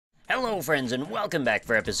Hello friends and welcome back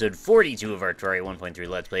for episode 42 of our Terraria 1.3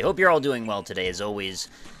 Let's Play. Hope you're all doing well today as always.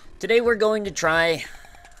 Today we're going to try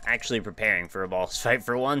actually preparing for a boss fight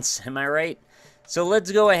for once, am I right? So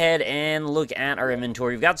let's go ahead and look at our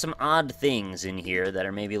inventory. We've got some odd things in here that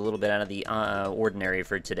are maybe a little bit out of the ordinary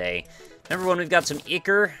for today. Number one, we've got some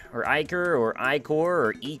Ichor, or Ichor, or Icor,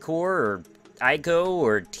 or Ecor, or Ico,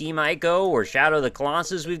 or Team Ico, or Shadow of the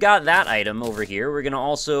Colossus. We've got that item over here. We're going to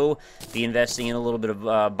also be investing in a little bit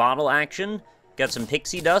of bottle action. Got some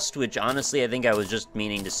pixie dust, which honestly I think I was just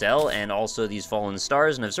meaning to sell, and also these fallen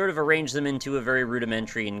stars, and I've sort of arranged them into a very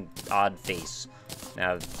rudimentary and odd face.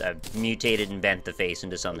 Now, I've mutated and bent the face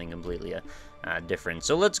into something completely different.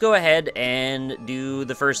 So let's go ahead and do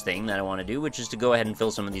the first thing that I want to do, which is to go ahead and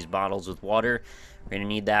fill some of these bottles with water. We're going to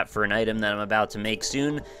need that for an item that I'm about to make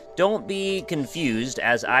soon. Don't be confused,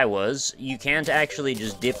 as I was. You can't actually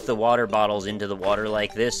just dip the water bottles into the water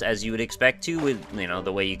like this, as you would expect to, with, you know,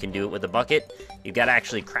 the way you can do it with a bucket. You've got to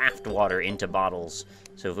actually craft water into bottles.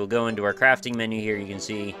 So if we'll go into our crafting menu here, you can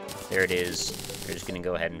see, there it is. We're just going to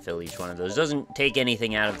go ahead and fill each one of those. It doesn't take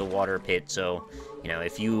anything out of the water pit, so, you know,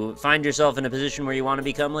 if you find yourself in a position where you want to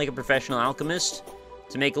become like a professional alchemist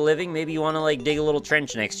to make a living, maybe you want to like dig a little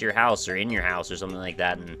trench next to your house or in your house or something like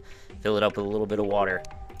that and fill it up with a little bit of water.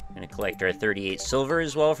 I'm going to collect our 38 silver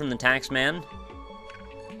as well from the tax man.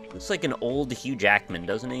 Looks like an old Hugh Jackman,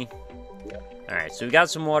 doesn't he? Alright, so we got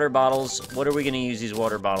some water bottles. What are we going to use these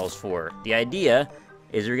water bottles for? The idea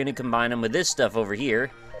is we're going to combine them with this stuff over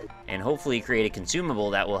here and hopefully create a consumable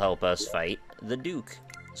that will help us fight the Duke.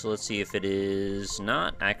 So let's see if it is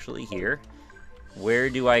not actually here. Where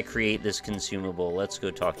do I create this consumable? Let's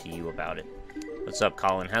go talk to you about it. What's up,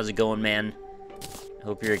 Colin? How's it going, man?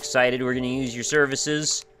 Hope you're excited. We're going to use your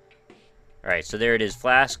services. Alright, so there it is.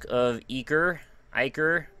 Flask of Ichor.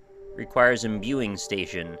 Ichor requires imbuing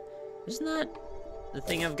station. Isn't that the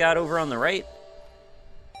thing I've got over on the right?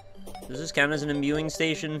 Does this count as an imbuing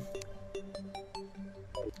station?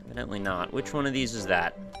 Evidently not. Which one of these is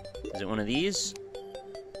that? Is it one of these?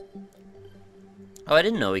 Oh, I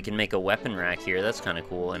didn't know we can make a weapon rack here. That's kind of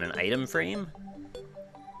cool. And an item frame?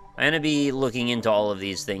 I'm going to be looking into all of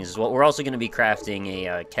these things as well. We're also going to be crafting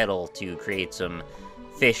a kettle to create some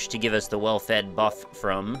fish to give us the well-fed buff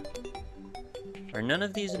from. Are none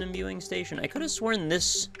of these an imbuing station? I could have sworn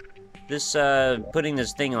this putting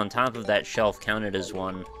this thing on top of that shelf counted as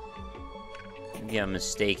one. Maybe I'm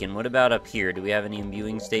mistaken. What about up here? Do we have any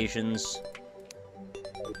imbuing stations?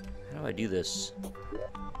 How do I do this?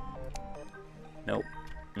 Nope.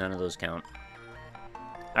 None of those count.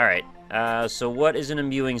 Alright. So what is an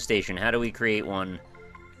imbuing station? How do we create one?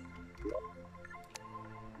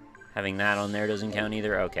 Having that on there doesn't count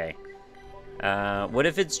either? Okay. What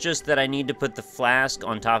if it's just that I need to put the flask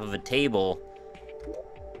on top of a table,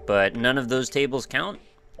 but none of those tables count?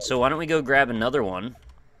 So why don't we go grab another one?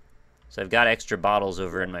 So I've got extra bottles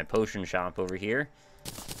over in my potion shop over here.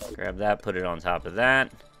 Grab that, put it on top of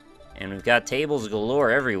that. And we've got tables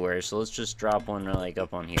galore everywhere, so let's just drop one, like,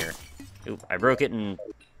 up on here. Oop, I broke it and...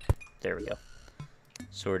 there we go.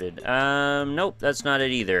 Sorted. Nope, that's not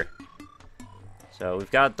it either. So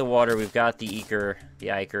we've got the water, we've got the Ichor,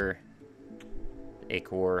 Ichor.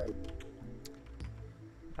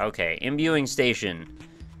 Okay, imbuing station.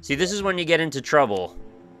 See, this is when you get into trouble,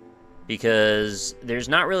 because there's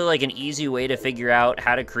not really like an easy way to figure out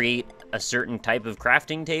how to create a certain type of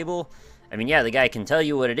crafting table. I mean, yeah, the guy can tell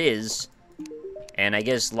you what it is, and I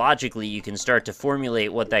guess logically you can start to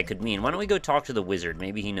formulate what that could mean. Why don't we go talk to the wizard?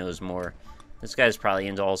 Maybe he knows more. This guy's probably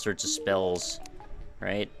into all sorts of spells,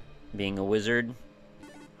 right? Being a wizard.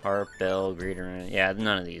 Harp, bell, greeter. Yeah,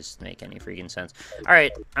 none of these make any freaking sense.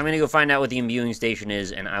 Alright, I'm gonna go find out what the imbuing station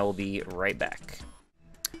is, and I will be right back.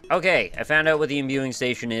 Okay, I found out what the imbuing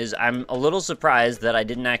station is. I'm a little surprised that I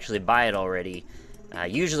didn't actually buy it already.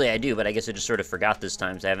 Usually I do, but I guess I just sort of forgot this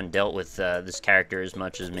time, so I haven't dealt with this character as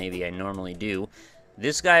much as maybe I normally do.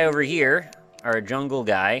 This guy over here, our jungle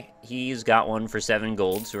guy, he's got one for 7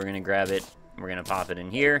 gold, so we're going to grab it, we're going to pop it in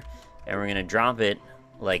here, and we're going to drop it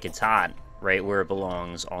like it's hot, right where it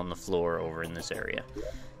belongs on the floor over in this area.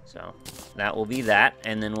 So that will be that,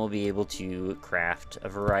 and then we'll be able to craft a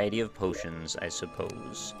variety of potions, I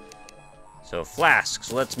suppose. So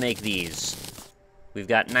flasks, let's make these. We've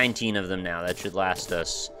got 19 of them now. That should last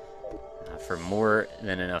us for more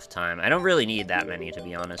than enough time. I don't really need that many, to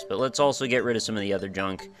be honest, but let's also get rid of some of the other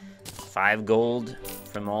junk. 5 gold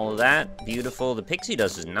from all of that. Beautiful. The pixie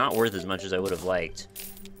dust is not worth as much as I would have liked,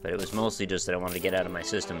 but it was mostly just that I wanted to get out of my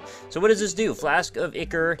system. So what does this do? Flask of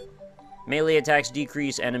Ichor. Melee attacks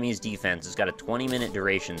decrease enemies' defense. It's got a 20-minute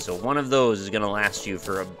duration, so one of those is going to last you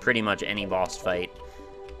for pretty much any boss fight.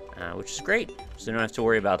 which is great. So we don't have to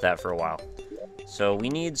worry about that for a while. So we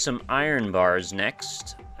need some iron bars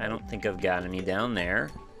next. I don't think I've got any down there.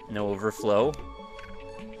 No overflow.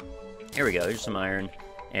 Here we go, here's some iron.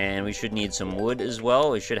 And we should need some wood as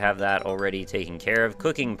well. We should have that already taken care of.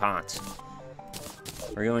 Cooking pot.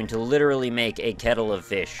 We're going to literally make a kettle of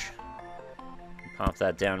fish. Pop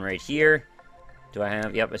that down right here. Do I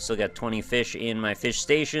have... Yep, I still got 20 fish in my fish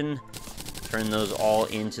station. Turn those all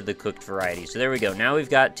into the cooked variety. So there we go. Now we've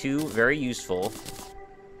got two very useful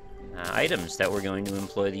items that we're going to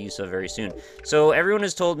employ the use of very soon. So everyone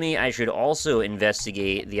has told me I should also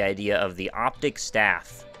investigate the idea of the optic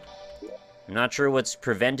staff. I'm not sure what's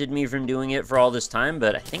prevented me from doing it for all this time,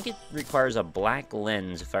 but I think it requires a black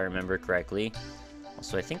lens, if I remember correctly.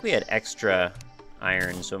 Also, I think we had extra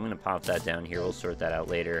iron, so I'm going to pop that down here. We'll sort that out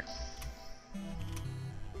later.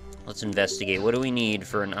 Let's investigate. What do we need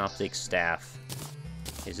for an optic staff?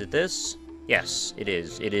 Is it this? Yes, it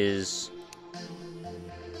is. It is...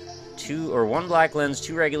 one black lens,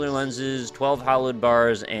 2 regular lenses, 12 hollowed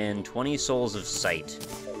bars, and 20 souls of sight.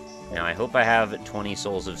 Now, I hope I have 20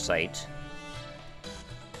 souls of sight.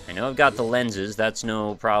 I know I've got the lenses, that's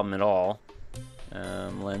no problem at all.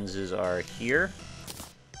 Lenses are here.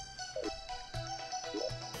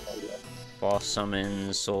 Boss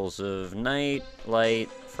summons, souls of night,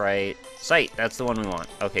 light, fright, sight. That's the one we want.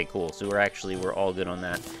 Okay, cool. So we're all good on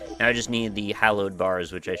that. Now I just need the hallowed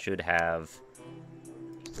bars, which I should have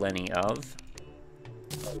plenty of.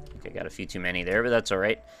 Okay, got a few too many there, but that's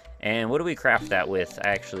alright. And what do we craft that with? I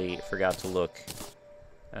actually forgot to look.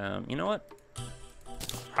 You know what?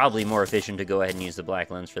 Probably more efficient to go ahead and use the black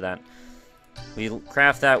lens for that. We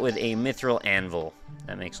craft that with a mithril anvil.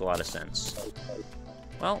 That makes a lot of sense.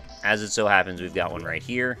 Well, as it so happens, we've got one right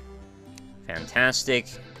here. Fantastic.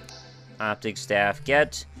 Optic staff,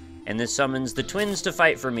 get. And this summons the twins to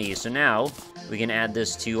fight for me. So now, we can add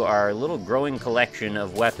this to our little growing collection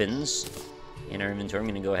of weapons in our inventory. I'm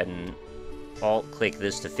going to go ahead and alt-click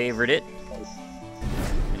this to favorite it.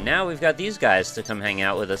 And now we've got these guys to come hang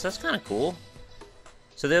out with us. That's kind of cool.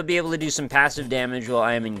 So they'll be able to do some passive damage while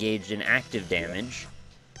I am engaged in active damage.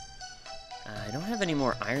 I don't have any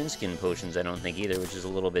more iron skin potions, I don't think, either, which is a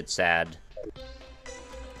little bit sad.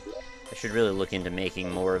 I should really look into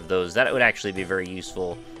making more of those. That would actually be very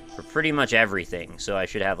useful for pretty much everything, so I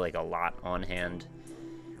should have, like, a lot on hand.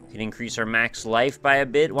 We can increase our max life by a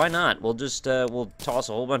bit. Why not? We'll just, we'll toss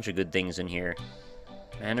a whole bunch of good things in here.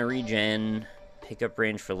 Mana regen, pickup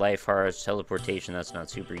range for life hearts, teleportation, that's not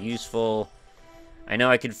super useful. I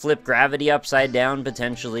know I could flip gravity upside down,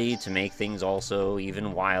 potentially, to make things also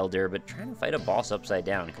even wilder, but trying to fight a boss upside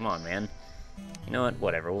down, come on, man. You know what?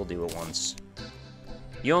 Whatever, we'll do it once.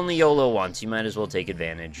 You only YOLO once, you might as well take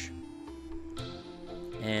advantage.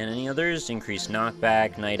 And any others? Increased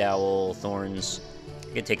knockback, Night Owl, Thorns.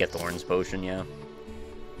 I could take a Thorns potion, yeah.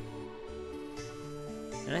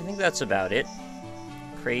 And I think that's about it.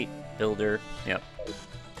 Crate, builder, yep.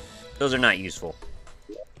 Those are not useful.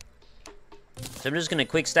 So I'm just going to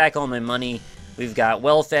quick stack all my money. We've got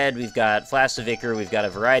Well-Fed, we've got Flask of Ichor, we've got a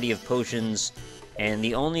variety of potions, and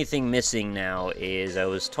the only thing missing now is I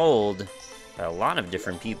was told by a lot of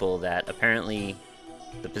different people that apparently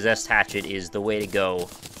the Possessed Hatchet is the way to go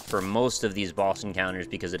for most of these boss encounters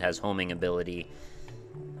because it has homing ability.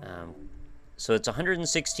 So it's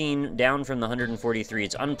 116 down from the 143.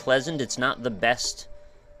 It's unpleasant. It's not the best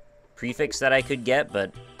prefix that I could get,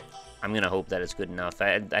 but I'm going to hope that it's good enough.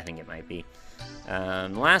 I think it might be.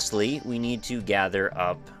 Lastly, we need to gather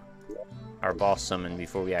up our boss summon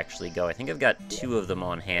before we actually go. I think I've got 2 of them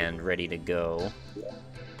on hand ready to go.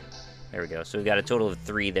 There we go. So we've got a total of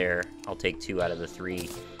 3 there. I'll take 2 out of the 3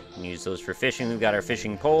 and use those for fishing. We've got our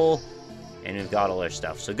fishing pole, and we've got all our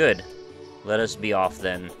stuff. So good. Let us be off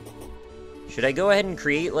then. Should I go ahead and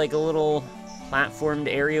create like a little platformed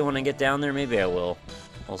area when I get down there? Maybe I will.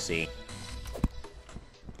 We'll see.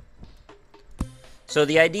 So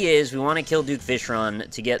the idea is we want to kill Duke Fishron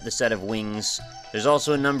to get the set of wings. There's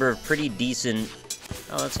also a number of pretty decent...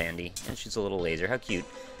 Oh, that's handy. And shoots a little laser. How cute.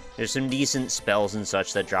 There's some decent spells and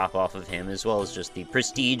such that drop off of him, as well as just the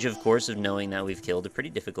prestige, of course, of knowing that we've killed a pretty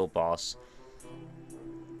difficult boss.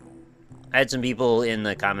 I had some people in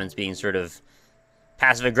the comments being sort of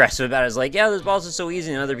passive-aggressive about it. It's like, yeah, this boss is so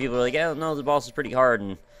easy, and other people are like, yeah, no, the boss is pretty hard,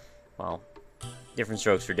 and, well, different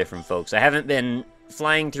strokes for different folks. I haven't been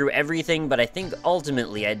flying through everything, but I think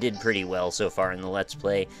ultimately I did pretty well so far in the Let's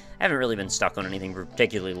Play. I haven't really been stuck on anything for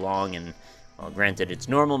particularly long, and, well, granted, it's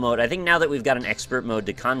normal mode. I think now that we've got an expert mode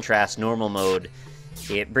to contrast normal mode,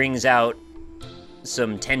 it brings out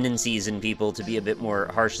some tendencies in people to be a bit more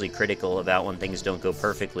harshly critical about when things don't go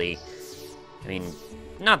perfectly. I mean,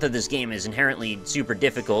 not that this game is inherently super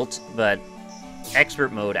difficult, but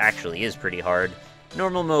expert mode actually is pretty hard.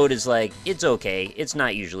 Normal mode is like, it's okay. It's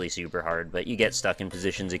not usually super hard, but you get stuck in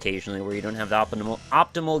positions occasionally where you don't have the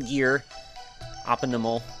optimal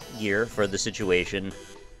gear for the situation,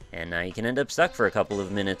 and you can end up stuck for a couple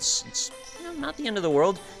of minutes. It's not the end of the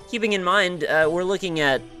world. Keeping in mind, we're looking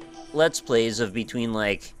at Let's Plays of between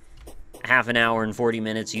like half an hour and 40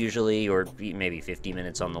 minutes usually, or maybe 50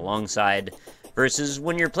 minutes on the long side, versus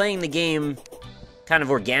when you're playing the game kind of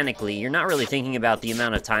organically, you're not really thinking about the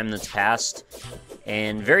amount of time that's passed,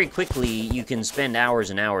 and very quickly you can spend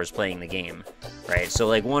hours and hours playing the game, right? So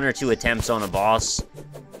like 1 or 2 attempts on a boss,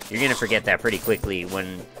 you're gonna forget that pretty quickly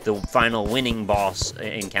when the final winning boss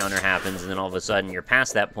encounter happens, and then all of a sudden you're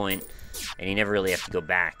past that point, and you never really have to go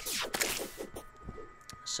back.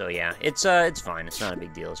 So yeah, it's fine. It's not a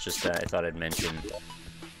big deal. It's just I thought I'd mention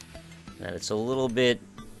that it's a little bit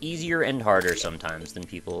easier and harder sometimes than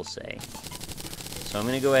people say. So I'm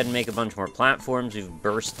going to go ahead and make a bunch more platforms. We've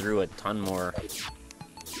burst through a ton more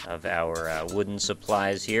of our wooden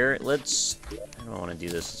supplies here. I don't want to do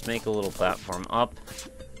this. Let's make a little platform up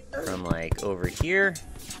from, like, over here.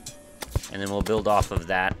 And then we'll build off of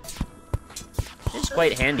that. It's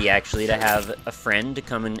quite handy, actually, to have a friend to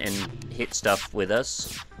come in and hit stuff with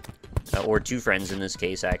us. Or 2 friends in this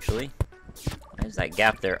case, actually. Why is that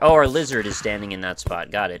gap there? Oh, our lizard is standing in that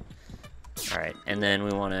spot. Got it. Alright, and then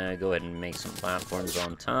we want to go ahead and make some platforms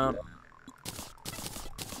on top.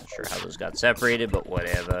 Not sure how those got separated, but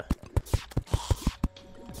whatever.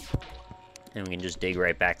 And we can just dig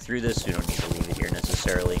right back through this. We don't need to leave it here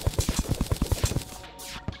necessarily.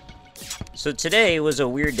 So today was a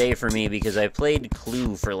weird day for me because I played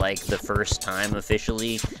Clue for, like, the first time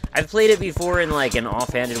officially. I've played it before in, like, an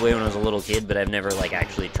offhanded way when I was a little kid, but I've never, like,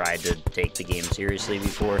 actually tried to take the game seriously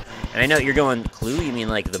before. And I know you're going, Clue? You mean,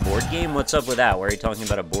 like, the board game? What's up with that? Why are you talking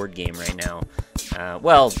about a board game right now?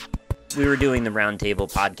 Well, we were doing the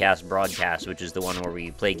Roundtable podcast broadcast, which is the one where we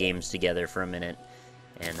play games together for a minute,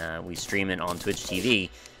 and we stream it on Twitch TV.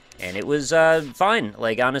 And it was fine.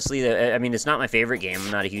 Like, honestly, I mean, it's not my favorite game.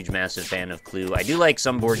 I'm not a huge, massive fan of Clue. I do like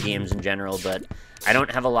some board games in general, but I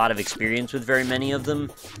don't have a lot of experience with very many of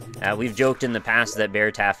them. We've joked in the past that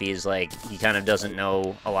Bear Taffy is, like, he kind of doesn't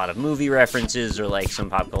know a lot of movie references or, like,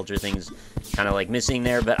 some pop culture things kind of, like, missing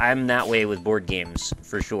there, but I'm that way with board games,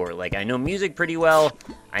 for sure. Like, I know music pretty well.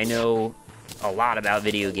 I know a lot about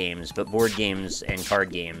video games, but board games and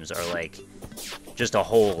card games are, like, just a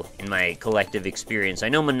whole in my collective experience. I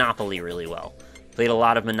know Monopoly really well. Played a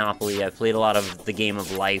lot of Monopoly. I've played a lot of the game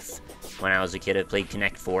of life when I was a kid. I played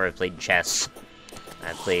Connect 4. I played chess.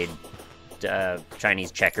 I played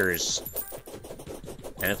Chinese checkers.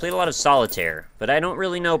 And I played a lot of solitaire. But I don't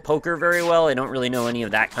really know poker very well. I don't really know any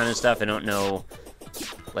of that kind of stuff. I don't know...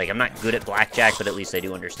 Like, I'm not good at blackjack, but at least I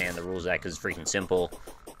do understand the rules of that because it's freaking simple.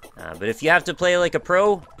 But if you have to play like a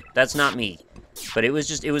pro, that's not me. But it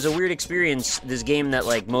was a weird experience, this game that,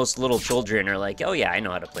 like, most little children are like, oh yeah, I know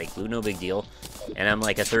how to play Clue, no big deal. And I'm,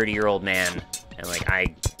 like, a 30-year-old man, and, like,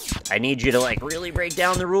 I need you to, like, really break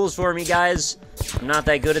down the rules for me, guys. I'm not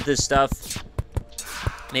that good at this stuff.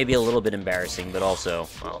 Maybe a little bit embarrassing, but also,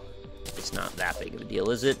 well, it's not that big of a deal,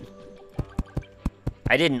 is it?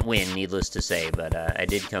 I didn't win, needless to say, but I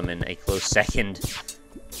did come in a close second.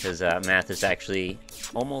 Because Mathis actually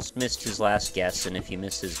almost missed his last guess, and if he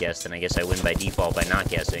missed his guess, then I guess I win by default by not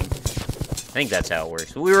guessing. I think that's how it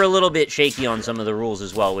works. But we were a little bit shaky on some of the rules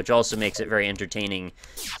as well, which also makes it very entertaining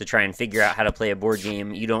to try and figure out how to play a board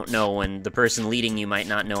game. You don't know when the person leading you might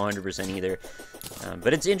not know 100% either.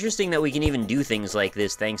 But it's interesting that we can even do things like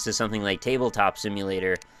this thanks to something like Tabletop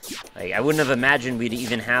Simulator. Like, I wouldn't have imagined we'd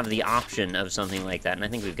even have the option of something like that, and I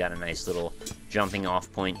think we've got a nice little jumping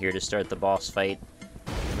off point here to start the boss fight.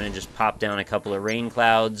 I'm going to just pop down a couple of rain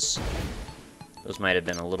clouds. Those might have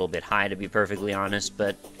been a little bit high, to be perfectly honest,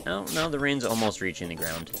 but no, the rain's almost reaching the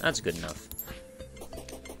ground. That's good enough.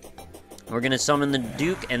 We're going to summon the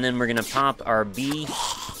Duke, and then we're going to pop our bee.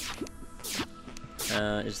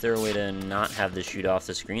 Is there a way to not have this shoot off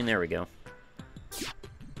the screen? There we go.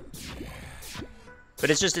 But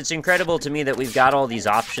it's incredible to me that we've got all these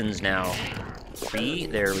options now. B,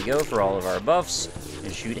 there we go, for all of our buffs.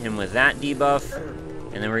 And shoot him with that debuff.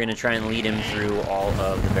 And then we're going to try and lead him through all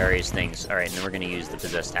of the various things. Alright, and then we're going to use the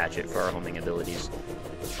Possessed Hatchet for our homing abilities.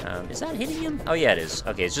 Is that hitting him? Oh yeah, it is.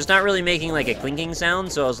 Okay, it's just not really making like a clinking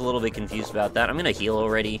sound, so I was a little bit confused about that. I'm going to heal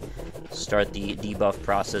already. Start the debuff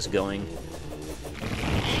process going.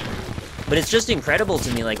 But it's just incredible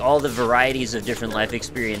to me, like, all the varieties of different life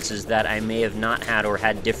experiences that I may have not had or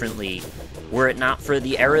had differently were it not for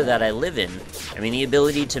the era that I live in. I mean, the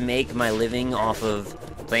ability to make my living off of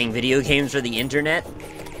playing video games for the internet,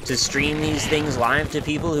 to stream these things live to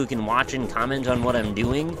people who can watch and comment on what I'm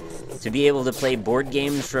doing, to be able to play board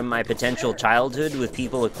games from my potential childhood with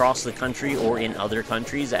people across the country or in other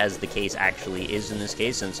countries, as the case actually is in this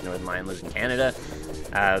case, since Northern Lion lives in Canada,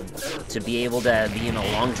 to be able to be in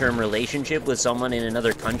a long-term relationship with someone in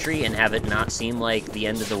another country and have it not seem like the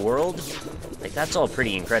end of the world, like, that's all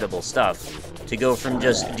pretty incredible stuff. To go from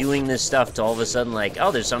just doing this stuff to all of a sudden, like,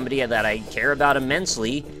 oh, there's somebody that I care about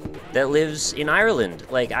immensely that lives in Ireland.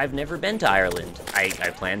 Like, I've never been to Ireland. I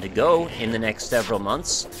plan to go in the next several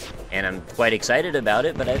months, and I'm quite excited about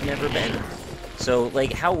it, but I've never been. So,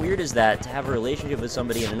 like, how weird is that to have a relationship with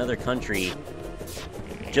somebody in another country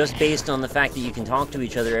just based on the fact that you can talk to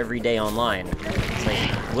each other every day online? It's like,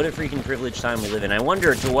 what a freaking privileged time we live in. I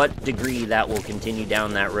wonder to what degree that will continue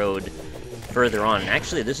down that road further on.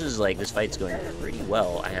 Actually, this fight's going pretty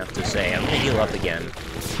well, I have to say. I'm gonna heal up again.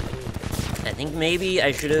 I think maybe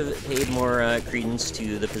I should have paid more credence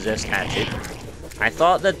to the possessed hatchet. I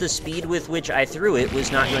thought that the speed with which I threw it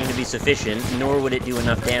was not going to be sufficient, nor would it do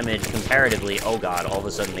enough damage comparatively. Oh god, all of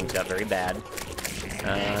a sudden things got very bad.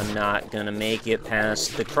 I'm not gonna make it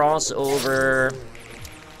past the crossover.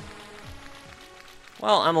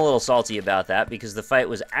 Well, I'm a little salty about that, because the fight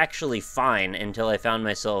was actually fine until I found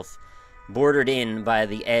myself bordered in by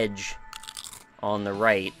the edge on the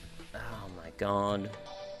right. Oh my god.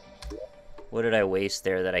 What did I waste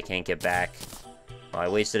there that I can't get back? Well, I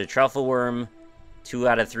wasted a truffle worm, 2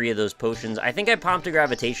 out of 3 of those potions. I think I popped a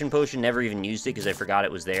gravitation potion, never even used it because I forgot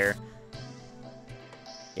it was there.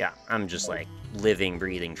 Yeah, I'm just like living,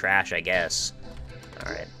 breathing trash, I guess.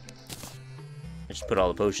 Alright. I just put all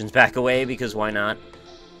the potions back away because why not?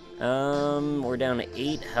 We're down to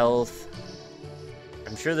 8 health.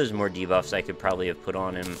 I'm sure there's more debuffs I could probably have put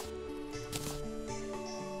on him.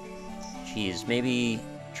 Jeez, maybe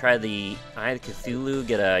try the Eye of Cthulhu,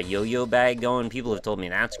 get a yo-yo bag going. People have told me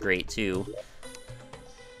that's great, too.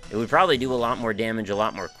 It would probably do a lot more damage a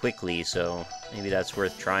lot more quickly, so maybe that's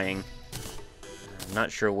worth trying. I'm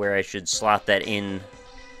not sure where I should slot that in.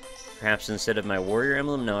 Perhaps instead of my warrior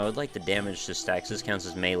emblem? No, I would like the damage to stack. This counts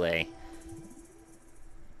as melee.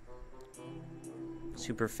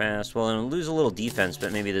 Super fast. Well, I'll lose a little defense,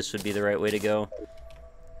 but maybe this would be the right way to go.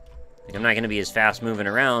 Like, I'm not going to be as fast moving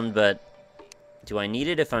around, but do I need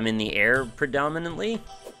it if I'm in the air predominantly?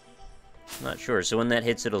 I'm not sure. So when that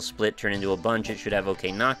hits, it'll split, turn into a bunch. It should have okay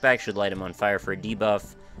knockback, should light him on fire for a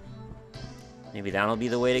debuff. Maybe that'll be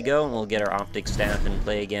the way to go, and we'll get our optic staff in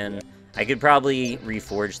play again. I could probably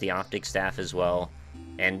reforge the optic staff as well.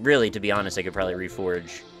 And really, to be honest, I could probably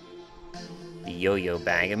reforge the yo-yo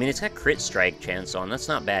bag. I mean, it's got crit strike chance on. That's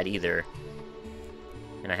not bad either.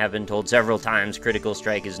 And I have been told several times critical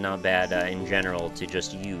strike is not bad in general to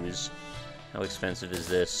just use. How expensive is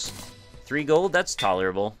this? 3 gold? That's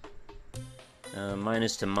tolerable.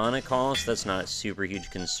 Minus to mana cost? That's not a super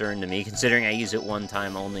huge concern to me, considering I use it 1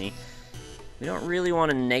 time only. We don't really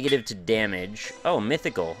want a negative to damage. Oh,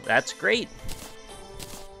 mythical. That's great.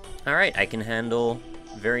 Alright, I can handle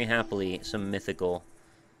very happily some mythical.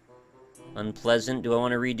 Unpleasant. Do I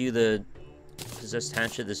want to redo the possessed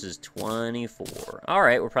hatchet? This is 24.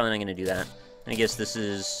 Alright, we're probably not going to do that. I guess this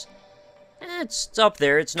is... it's up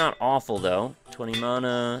there. It's not awful, though. 20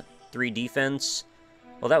 mana, 3 defense.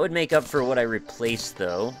 Well, that would make up for what I replaced,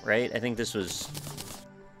 though, right? I think this was...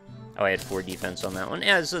 oh, I had 4 defense on that one.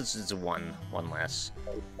 Yeah, it's 1 less.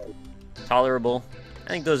 Tolerable. I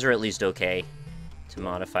think those are at least okay to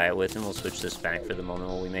modify it with, and we'll switch this back for the moment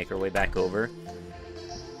while we make our way back over.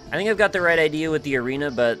 I think I've got the right idea with the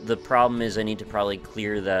arena, but the problem is I need to probably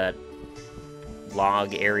clear that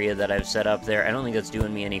log area that I've set up there. I don't think that's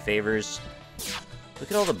doing me any favors.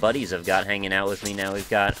 Look at all the buddies I've got hanging out with me now. We've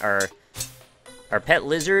got our pet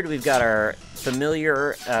lizard, we've got our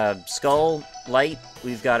familiar skull light,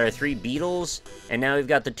 we've got our 3 beetles, and now we've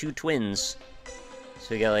got the 2 twins. So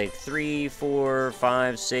we got like 3, 4,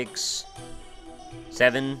 5, 6,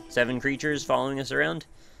 7 creatures following us around.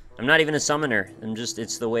 I'm not even a summoner.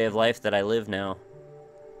 It's the way of life that I live now.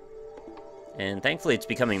 And thankfully it's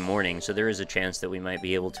becoming morning, so there is a chance that we might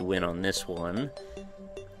be able to win on this one.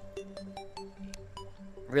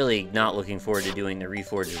 Really not looking forward to doing the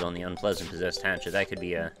reforges on the unpleasant possessed hatchet. That could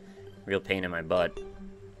be a real pain in my butt.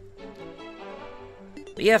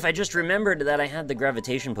 But yeah, if I just remembered that I had the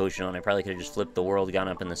gravitation potion on, I probably could have just flipped the world, gone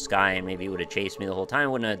up in the sky, and maybe it would have chased me the whole time. I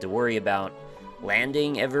wouldn't have to worry about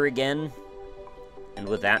landing ever again. And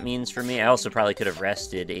what that means for me. I also probably could have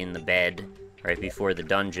rested in the bed right before the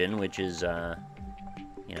dungeon, which is,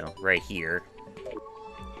 you know, right here.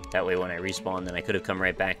 That way when I respawn, then I could have come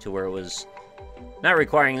right back to where it was not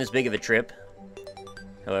requiring this big of a trip.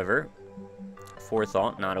 However,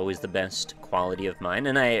 forethought, not always the best quality of mine,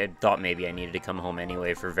 and I thought maybe I needed to come home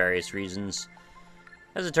anyway for various reasons.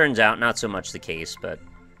 As it turns out, not so much the case, but...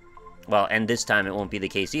 Well, and this time it won't be the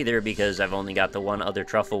case either, because I've only got the one other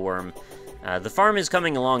truffle worm. The farm is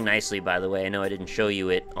coming along nicely, by the way. I know I didn't show you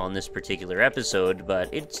it on this particular episode, but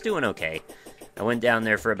it's doing okay. I went down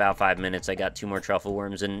there for about 5 minutes, I got 2 more truffle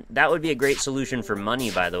worms, and that would be a great solution for money,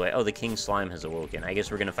 by the way. Oh, the king slime has awoken. I guess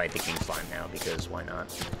we're gonna fight the king slime now, because why not?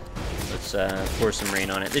 Let's pour some rain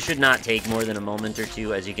on it. This should not take more than a moment or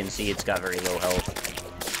two. As you can see, it's got very low health.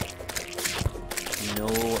 No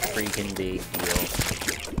freaking big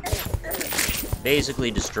deal.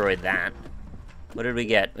 Basically destroyed that. What did we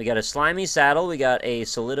get? We got a slimy saddle, we got a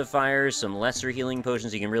solidifier, some lesser healing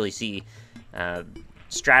potions. You can really see,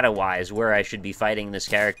 strata-wise, where I should be fighting this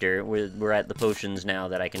character. We're at the potions now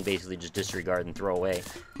that I can basically just disregard and throw away.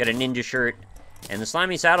 Got a ninja shirt, and the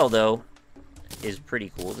slimy saddle, though, is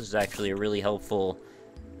pretty cool. This is actually a really helpful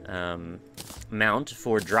mount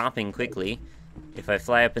for dropping quickly. If I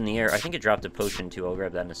fly up in the air, I think it dropped a potion too. I'll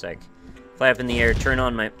grab that in a sec. Fly up in the air, turn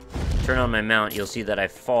on my mount, you'll see that I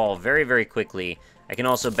fall very, very quickly. I can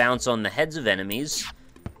also bounce on the heads of enemies.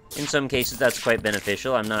 In some cases, that's quite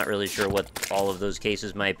beneficial. I'm not really sure what all of those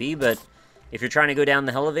cases might be, but if you're trying to go down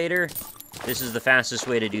the elevator, this is the fastest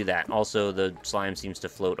way to do that. Also, the slime seems to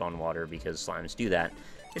float on water because slimes do that.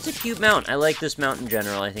 It's a cute mount. I like this mount in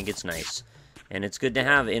general. I think it's nice. And it's good to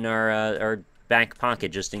have in our back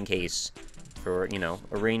pocket just in case for, you know,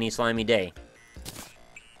 a rainy, slimy day.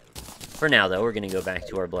 For now, though, we're going to go back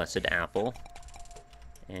to our blessed apple.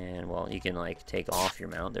 And, well, you can, like, take off your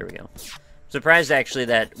mount. There we go. Surprised, actually,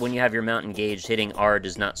 that when you have your mount engaged, hitting R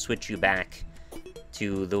does not switch you back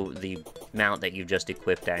to the mount that you've just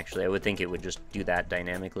equipped, actually. I would think it would just do that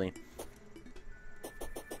dynamically.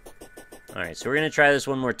 Alright, so we're going to try this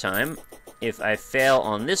one more time. If I fail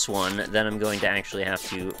on this one, then I'm going to actually have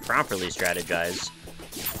to properly strategize.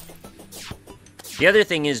 The other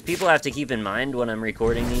thing is, people have to keep in mind when I'm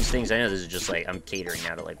recording these things. I know this is just like, I'm catering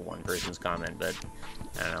now to like one person's comment, but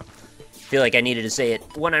I don't know. I feel like I needed to say it.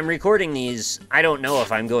 When I'm recording these, I don't know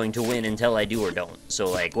if I'm going to win until I do or don't.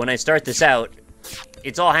 So like, when I start this out,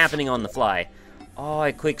 it's all happening on the fly. Oh,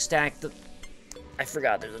 I quick stacked the... I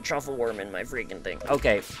forgot there's a truffle worm in my freaking thing.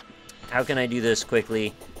 Okay, how can I do this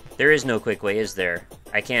quickly? There is no quick way, is there?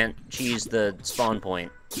 I can't cheese the spawn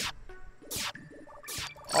point.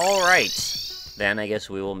 Alright. Then I guess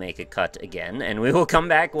we will make a cut again, and we will come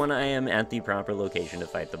back when I am at the proper location to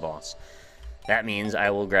fight the boss. That means I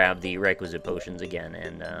will grab the requisite potions again,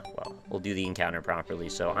 and, well, we'll do the encounter properly.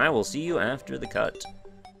 So I will see you after the cut.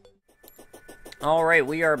 Alright,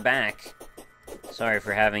 we are back. Sorry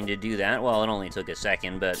for having to do that. Well, it only took a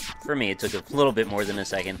second, but for me it took a little bit more than a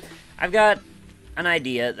second. I've got an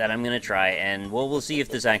idea that I'm going to try, and well, we'll see if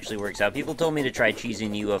this actually works out. People told me to try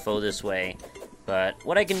cheesing the UFO this way. But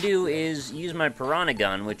what I can do is use my piranha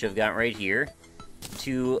gun, which I've got right here,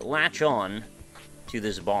 to latch on to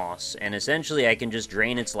this boss. And essentially, I can just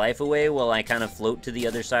drain its life away while I kind of float to the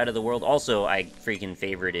other side of the world. Also, I freaking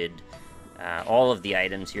favorited all of the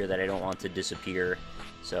items here that I don't want to disappear.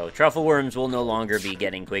 So, truffle worms will no longer be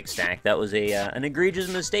getting quick stack. That was an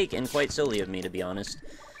egregious mistake and quite silly of me, to be honest.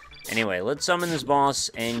 Anyway, let's summon this boss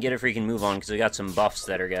and get a freaking move on, because we got some buffs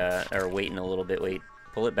that are waiting a little bit. Wait.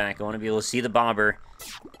 Pull it back. I want to be able to see the bobber.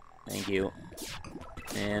 Thank you.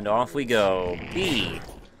 And off we go. B.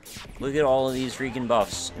 Look at all of these freaking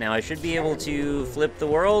buffs. Now, I should be able to flip the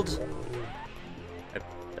world.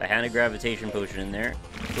 I had a gravitation potion in there.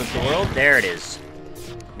 Flip the world. There it is.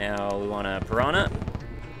 Now, we want a piranha.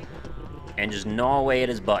 And just gnaw away at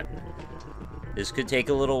his butt. This could take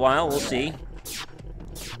a little while. We'll see.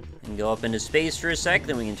 And go up into space for a sec.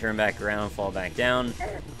 Then we can turn back around, fall back down.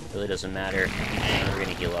 Really doesn't matter. We're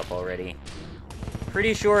gonna heal up already.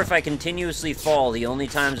 Pretty sure if I continuously fall, the only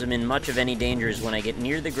times I'm in much of any danger is when I get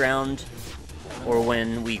near the ground or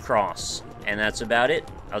when we cross. And that's about it.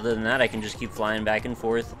 Other than that, I can just keep flying back and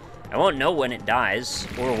forth. I won't know when it dies,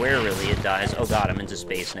 or where really it dies. Oh god, I'm into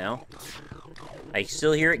space now. I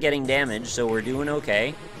still hear it getting damaged, so we're doing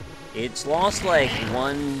okay. It's lost like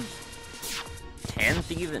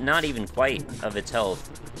 1/10 even, not even quite, of its health.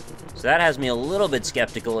 So that has me a little bit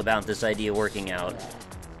skeptical about this idea working out.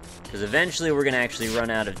 Because eventually we're going to actually run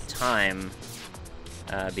out of time.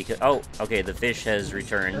 Because, oh, okay, the fish has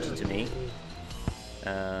returned to me.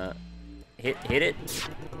 Hit it.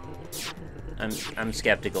 I'm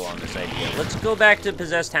skeptical on this idea. Let's go back to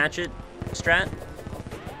Possessed Hatchet strat.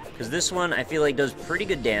 Because this one, I feel like, does pretty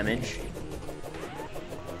good damage.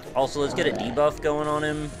 Also, let's get a debuff going on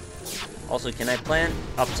him. Also, can I plant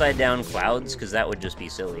upside down clouds? Because that would just be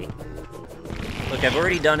silly. Look, I've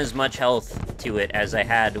already done as much health to it as I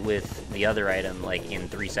had with the other item, like, in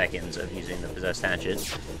 3 seconds of using the Possessed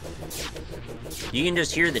Hatchet. You can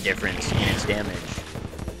just hear the difference in its damage.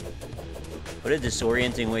 What a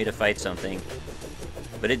disorienting way to fight something.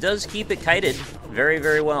 But it does keep it kited very,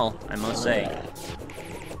 very well, I must say.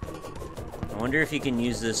 I wonder if you can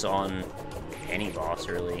use this on any boss,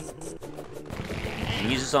 really. Can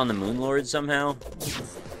you use this on the Moon Lord somehow?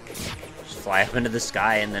 Just fly up into the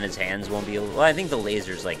sky and then his hands won't be able... Well, I think the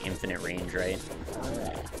laser's like infinite range, right?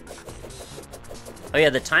 Oh yeah,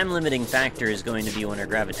 the time-limiting factor is going to be when our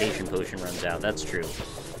gravitation potion runs out. That's true.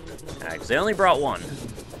 Because they only brought one.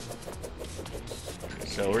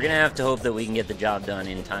 So we're going to have to hope that we can get the job done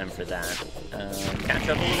in time for that. Catch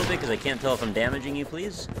up a little bit, because I can't tell if I'm damaging you,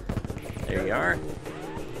 please. There you are.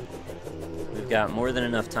 We've got more than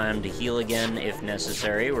enough time to heal again, if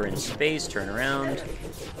necessary. We're in space, turn around.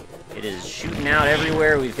 It is shooting out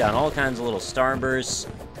everywhere. We've got all kinds of little starbursts,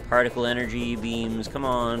 particle energy beams. Come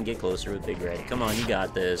on, get closer with Big Red. Come on, you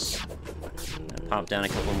got this. Pop down a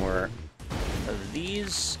couple more of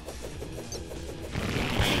these.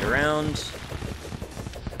 Turn it around.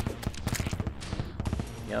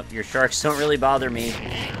 Yep, your sharks don't really bother me.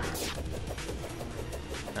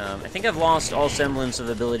 I think I've lost all semblance of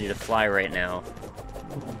ability to fly right now.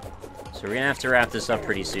 So we're gonna have to wrap this up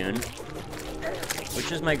pretty soon.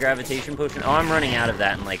 Which is my gravitation potion? Oh, I'm running out of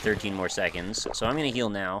that in like 13 more seconds. So I'm gonna heal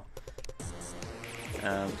now.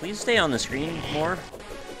 Please stay on the screen more.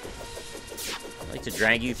 I'd like to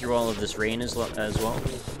drag you through all of this rain as well.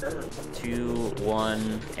 2,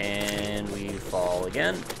 1, and we fall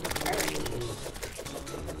again.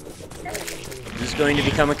 Is this going to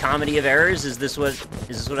become a comedy of errors? Is this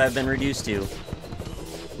what I've been reduced to?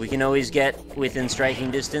 We can always get within striking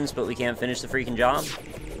distance, but we can't finish the freaking job?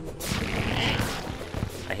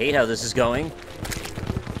 I hate how this is going.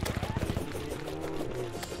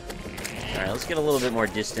 Alright, let's get a little bit more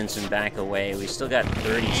distance and back away. We still got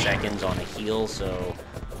 30 seconds on a heal, so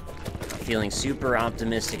I'm feeling super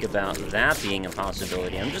optimistic about that being a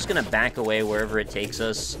possibility. I'm just gonna back away wherever it takes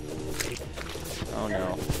us. Oh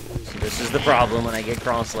no. This is the problem when I get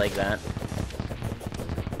crossed like that.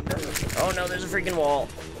 Oh no, there's a freaking wall.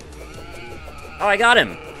 Oh, I got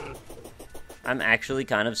him! I'm actually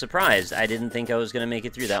kind of surprised. I didn't think I was going to make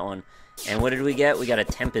it through that one. And what did we get? We got a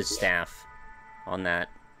Tempest Staff on that.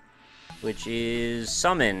 Which is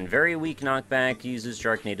Summon. Very weak knockback. Uses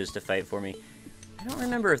Sharknadoes to fight for me. I don't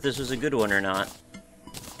remember if this was a good one or not.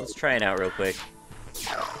 Let's try it out real quick.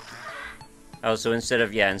 Oh, so instead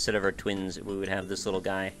of our twins, we would have this little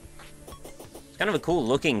guy. It's kind of a cool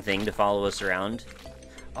looking thing to follow us around.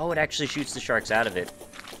 Oh, it actually shoots the sharks out of it.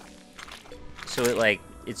 So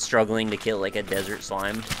it's struggling to kill like a desert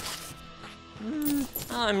slime.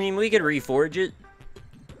 I mean, we could reforge it.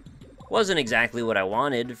 Wasn't exactly what I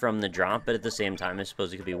wanted from the drop, but at the same time, I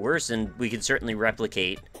suppose it could be worse, and we could certainly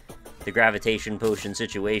replicate the gravitation potion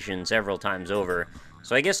situation several times over.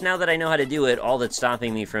 So I guess now that I know how to do it, all that's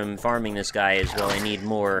stopping me from farming this guy is, well, I need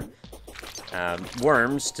more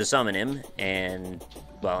worms to summon him, and,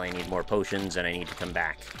 well, I need more potions, and I need to come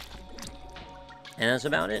back. And that's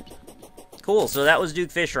about it. Cool, so that was Duke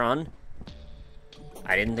Fishron.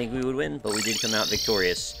 I didn't think we would win, but we did come out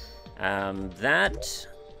victorious.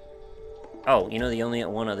 Oh, you know, the only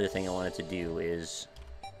one other thing I wanted to do is...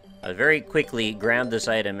 I very quickly grabbed this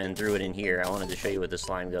item and threw it in here. I wanted to show you what the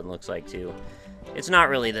slime gun looks like, too. It's not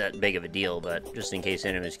really that big of a deal, but just in case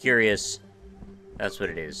anyone is curious, that's what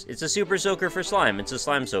it is. It's a super soaker for slime. It's a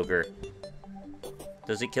slime soaker.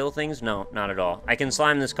 Does it kill things? No, not at all. I can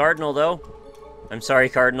slime this Cardinal, though. I'm sorry,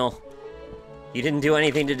 Cardinal. You didn't do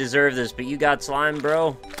anything to deserve this, but you got slime,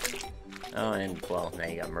 bro. Oh, and, well, now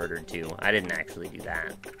you got murdered, too. I didn't actually do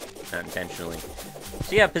that. Not intentionally.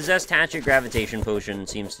 So, yeah, Possessed Hatchet Gravitation Potion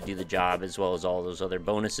seems to do the job, as well as all those other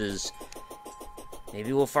bonuses.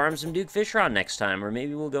 Maybe we'll farm some Duke Fishron next time, or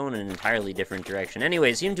maybe we'll go in an entirely different direction.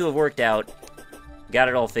 Anyway, it seemed to have worked out. Got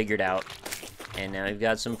it all figured out. And now we've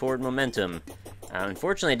got some forward momentum.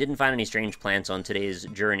 Unfortunately, I didn't find any strange plants on today's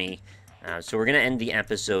journey. So we're going to end the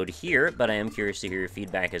episode here, but I am curious to hear your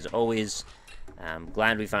feedback as always. I'm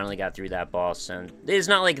glad we finally got through that boss, and it's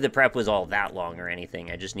not like the prep was all that long or anything.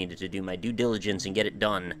 I just needed to do my due diligence and get it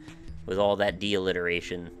done with all that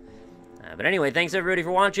de-alliteration. But anyway, thanks everybody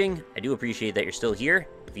for watching. I do appreciate that you're still here.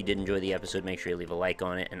 If you did enjoy the episode, make sure you leave a like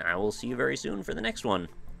on it, and I will see you very soon for the next one.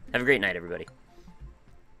 Have a great night, everybody.